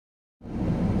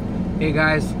Hey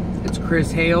guys, it's Chris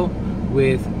Hale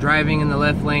with Driving in the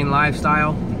Left Lane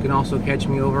Lifestyle. You can also catch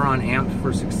me over on Amped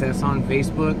for Success on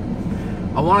Facebook.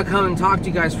 I want to come and talk to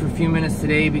you guys for a few minutes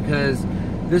today because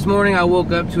this morning I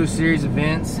woke up to a series of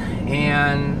events,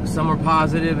 and some were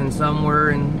positive and some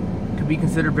were and could be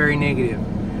considered very negative.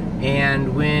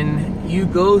 And when you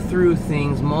go through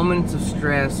things, moments of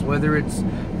stress, whether it's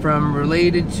from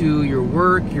related to your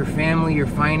work, your family, your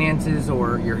finances,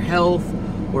 or your health,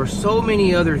 or so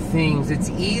many other things, it's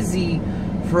easy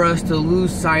for us to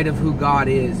lose sight of who God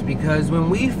is, because when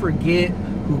we forget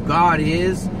who God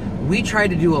is, we try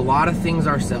to do a lot of things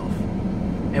ourselves.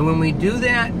 And when we do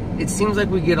that, it seems like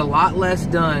we get a lot less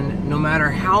done no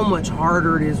matter how much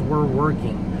harder it is we're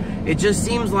working. It just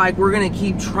seems like we're going to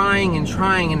keep trying and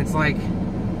trying, and it's like,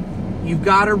 you've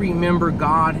got to remember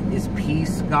God is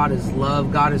peace, God is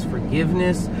love, God is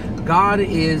forgiveness. God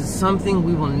is something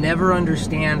we will never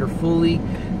understand or fully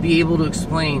be able to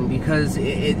explain, because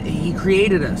He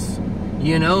created us.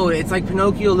 You know, it's like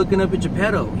Pinocchio looking up at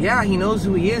Geppetto. Yeah, he knows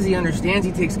who he is, he understands,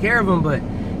 he takes care of him, but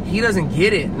he doesn't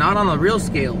get it, not on a real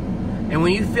scale. And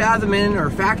when you fathom in or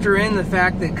factor in the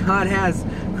fact that God has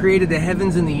created the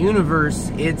heavens and the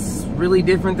universe, it's really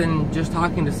different than just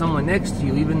talking to someone next to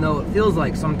you, even though it feels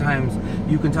like sometimes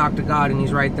you can talk to God and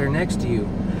He's right there next to you.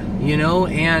 You know,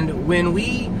 and when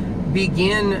we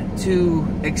begin to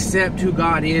accept who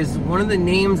God is, one of the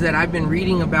names that I've been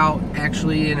reading about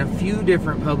actually in a few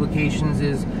different publications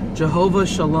is Jehovah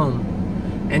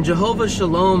Shalom. And Jehovah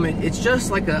Shalom, it's just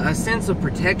like a sense of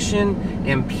protection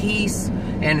and peace,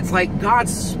 and it's like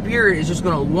God's Spirit is just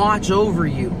going to watch over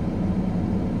you.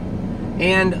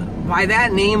 And by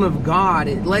that name of God,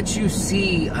 it lets you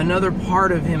see another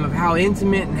part of Him, of how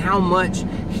intimate and how much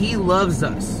He loves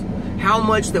us. How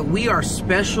much that we are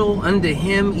special unto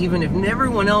Him, even if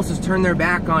everyone else has turned their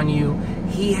back on you,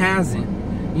 He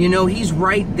hasn't. You know, He's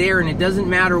right there, and it doesn't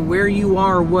matter where you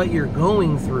are or what you're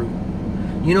going through.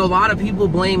 You know, a lot of people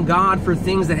blame God for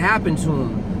things that happen to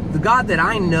Him. The God that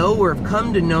I know or have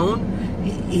come to know,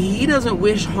 He doesn't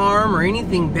wish harm or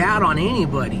anything bad on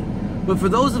anybody. But for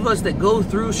those of us that go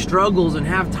through struggles and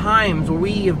have times where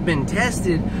we have been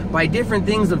tested by different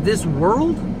things of this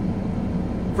world,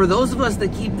 for those of us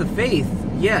that keep the faith,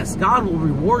 yes, God will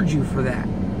reward you for that,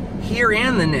 here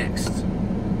and the next.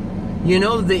 You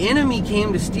know, the enemy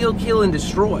came to steal, kill, and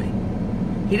destroy.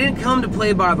 He didn't come to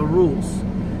play by the rules.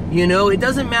 You know, it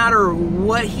doesn't matter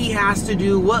what he has to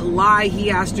do, what lie he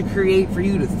has to create for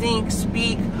you to think,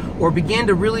 speak, or begin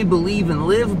to really believe and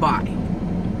live by.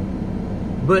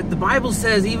 But the Bible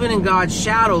says even in God's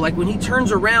shadow, like when He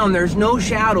turns around, there's no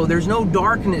shadow, there's no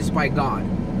darkness by God.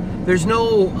 There's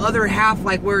no other half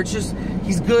like where it's just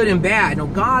He's good and bad. No,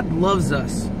 God loves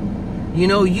us. You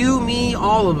know, you, me,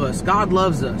 all of us, God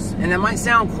loves us. And that might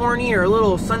sound corny or a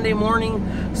little Sunday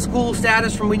morning school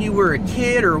status from when you were a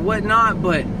kid or whatnot,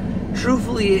 but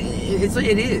truthfully,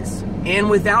 it is. And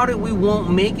without it, we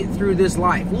won't make it through this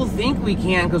life. We'll think we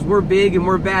can because we're big and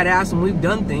we're badass and we've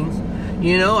done things.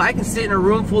 You know, I can sit in a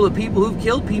room full of people who've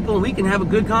killed people and we can have a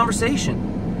good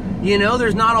conversation. You know,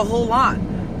 there's not a whole lot.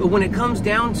 But when it comes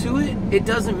down to it, it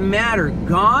doesn't matter.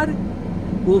 God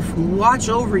will watch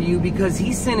over you because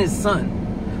He sent His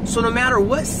Son. So no matter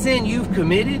what sin you've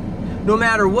committed, no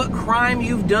matter what crime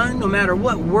you've done, no matter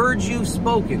what words you've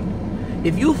spoken,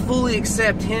 if you fully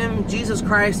accept Him, Jesus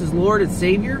Christ, as Lord and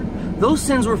Savior, those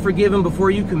sins were forgiven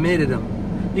before you committed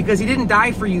them. Because He didn't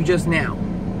die for you just now.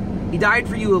 He died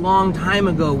for you a long time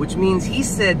ago, which means He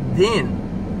said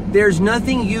then, there's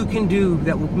nothing you can do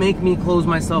that will make me close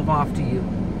myself off to you.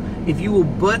 If you will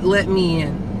but let me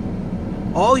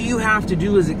in. All you have to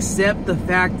do is accept the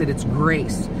fact that it's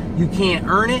grace. You can't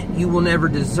earn it, you will never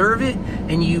deserve it,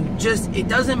 and it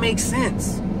doesn't make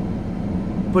sense.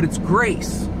 But it's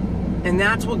grace. And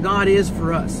that's what God is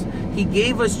for us. He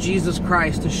gave us Jesus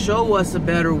Christ to show us a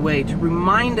better way, to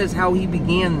remind us how He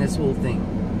began this whole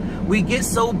thing. We get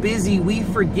so busy, we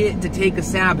forget to take a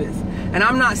Sabbath. And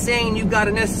I'm not saying you've got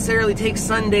to necessarily take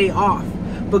Sunday off.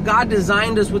 But God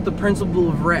designed us with the principle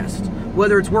of rest.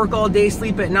 Whether it's work all day,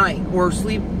 sleep at night, or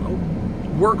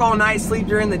work all night, sleep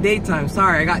during the daytime.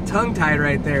 Sorry, I got tongue-tied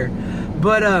right there.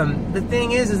 But the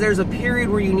thing is there's a period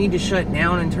where you need to shut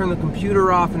down and turn the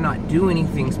computer off and not do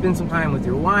anything. Spend some time with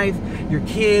your wife, your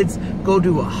kids, go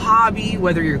do a hobby,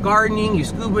 whether you're gardening, you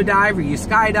scuba dive, or you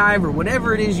skydive, or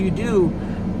whatever it is you do.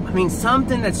 I mean,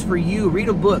 something that's for you. Read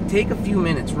a book, take a few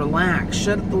minutes, relax,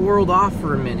 shut the world off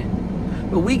for a minute.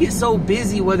 But we get so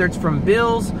busy, whether it's from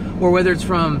bills or whether it's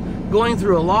from going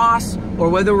through a loss or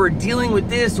whether we're dealing with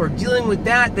this or dealing with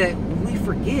that, that we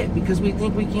forget because we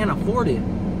think we can't afford it.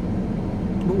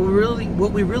 But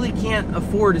what we really can't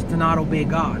afford is to not obey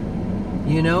God.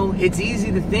 You know, it's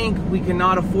easy to think we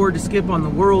cannot afford to skip on the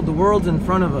world. The world's in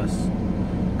front of us.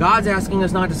 God's asking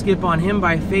us not to skip on him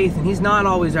by faith, and he's not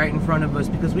always right in front of us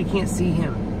because we can't see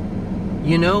him.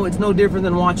 You know, it's no different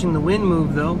than watching the wind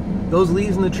move, though. Those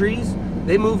leaves in the trees,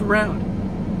 they move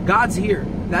around. God's here.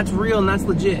 That's real and that's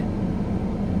legit.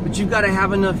 But you've got to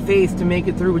have enough faith to make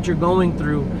it through what you're going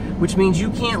through, which means you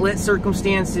can't let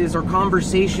circumstances or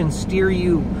conversations steer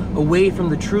you away from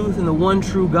the truth and the one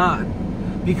true God.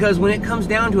 Because when it comes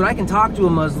down to it, I can talk to a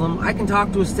Muslim, I can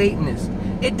talk to a Satanist.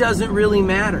 It doesn't really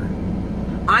matter.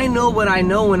 I know what I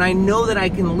know, and I know that I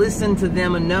can listen to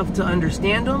them enough to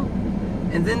understand them,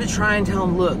 and then to try and tell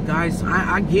them, look, guys,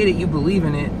 I get it, you believe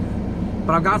in it,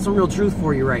 but I've got some real truth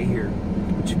for you right here.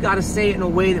 But you've got to say it in a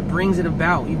way that brings it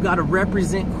about. You've got to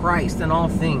represent Christ in all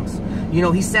things. You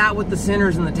know, he sat with the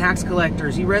sinners and the tax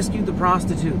collectors. He rescued the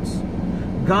prostitutes.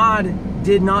 God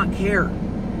did not care.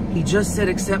 He just said,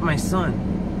 accept my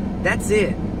son. That's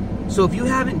it. So if you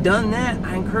haven't done that,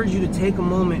 I encourage you to take a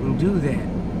moment and do that.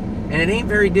 And it ain't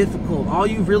very difficult. All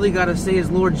you've really got to say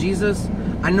is, Lord Jesus,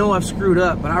 I know I've screwed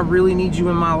up, but I really need you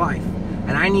in my life.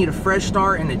 And I need a fresh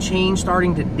start and a change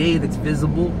starting today that's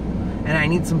visible. And I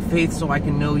need some faith so I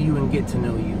can know you and get to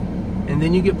know you. And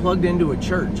then you get plugged into a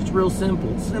church. It's real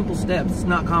simple. Simple steps. It's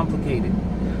not complicated.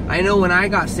 I know when I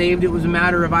got saved, it was a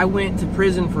matter of I went to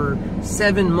prison for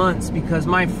 7 months because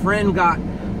my friend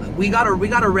we got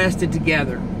arrested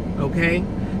together, okay?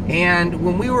 And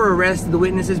when we were arrested, the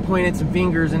witnesses pointed some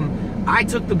fingers, and I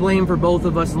took the blame for both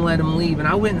of us and let them leave. And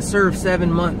I went and served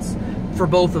 7 months for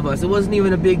both of us. It wasn't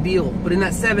even a big deal. But in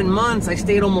that 7 months, I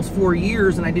stayed almost 4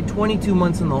 years, and I did 22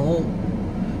 months in the hole.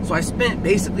 So I spent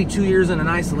basically 2 years in an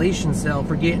isolation cell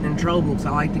for getting in trouble, because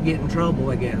I like to get in trouble,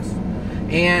 I guess.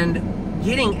 And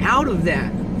getting out of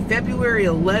that, February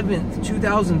 11th,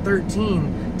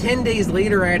 2013, 10 days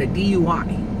later, I had a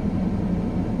DUI.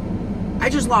 I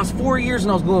just lost 4 years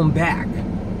and I was going back.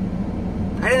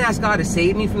 I didn't ask God to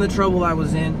save me from the trouble I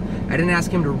was in. I didn't ask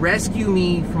him to rescue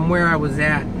me from where I was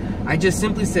at. I just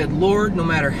simply said, Lord, no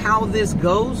matter how this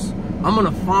goes, I'm going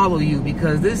to follow you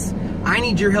because I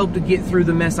need your help to get through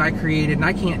the mess I created, and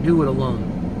I can't do it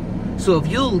alone. So if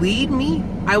you'll lead me,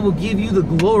 I will give you the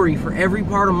glory for every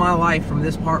part of my life from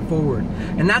this part forward.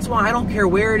 And that's why I don't care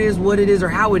where it is, what it is, or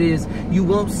how it is, you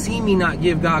won't see me not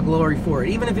give God glory for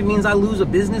it. Even if it means I lose a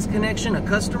business connection, a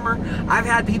customer. I've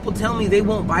had people tell me they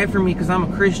won't buy from me because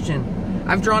I'm a Christian.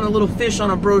 I've drawn a little fish on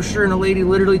a brochure and a lady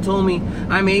literally told me,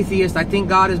 I'm atheist, I think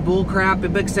God is bullcrap,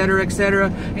 etc.,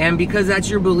 etc. And because that's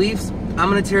your beliefs,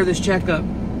 I'm going to tear this check up.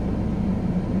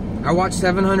 I watched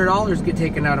 $700 get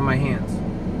taken out of my hands.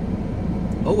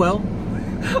 Oh well,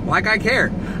 like I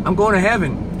care. I'm going to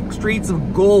heaven. Streets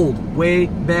of gold, way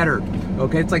better.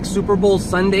 Okay, it's like Super Bowl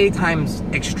Sunday times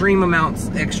extreme amounts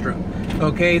extra.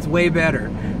 Okay, it's way better.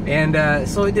 And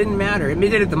so it didn't matter.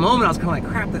 Admitted at the moment, I was kind of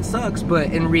like, crap, that sucks.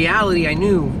 But in reality, I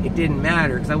knew it didn't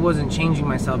matter because I wasn't changing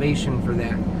my salvation for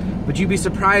that. But you'd be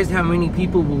surprised how many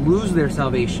people will lose their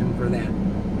salvation for that.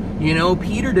 You know,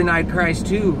 Peter denied Christ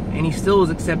too, and he still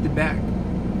was accepted back.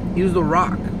 He was the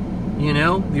rock. You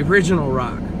know, the original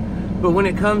rock. But when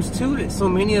it comes to it, so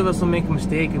many of us will make a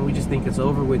mistake and we just think it's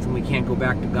over with and we can't go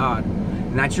back to God.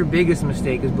 And that's your biggest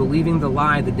mistake, is believing the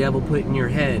lie the devil put in your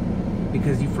head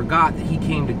because you forgot that he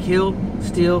came to kill,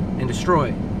 steal, and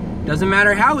destroy. Doesn't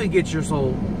matter how he gets your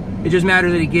soul. It just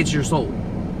matters that he gets your soul.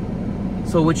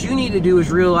 So what you need to do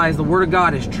is realize the Word of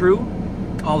God is true.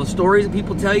 All the stories that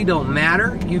people tell you don't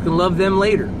matter. You can love them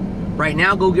later. Right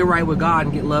now, go get right with God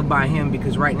and get loved by him,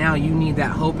 because right now you need that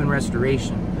hope and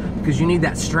restoration, because you need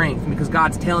that strength, because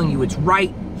God's telling you it's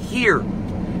right here.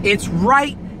 It's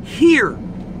right here.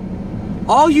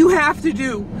 All you have to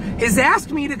do is ask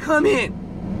me to come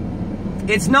in.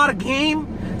 It's not a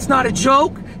game. It's not a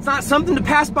joke. It's not something to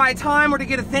pass by time or to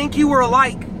get a thank you or a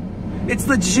like. It's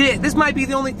legit. This might be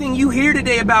the only thing you hear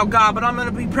today about God, but I'm going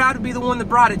to be proud to be the one that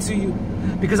brought it to you.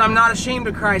 Because I'm not ashamed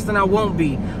of Christ, and I won't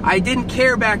be. I didn't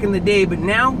care back in the day, but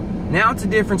now it's a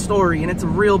different story, and it's a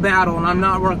real battle, and I'm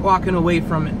not walking away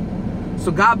from it. So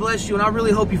God bless you, and I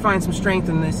really hope you find some strength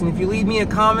in this. And if you leave me a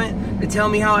comment to tell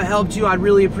me how it helped you, I'd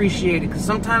really appreciate it. Because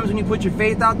sometimes when you put your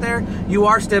faith out there, you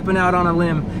are stepping out on a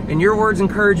limb. And your words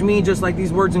encourage me just like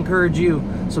these words encourage you.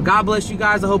 So God bless you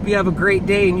guys. I hope you have a great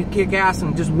day, and you kick ass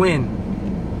and just win.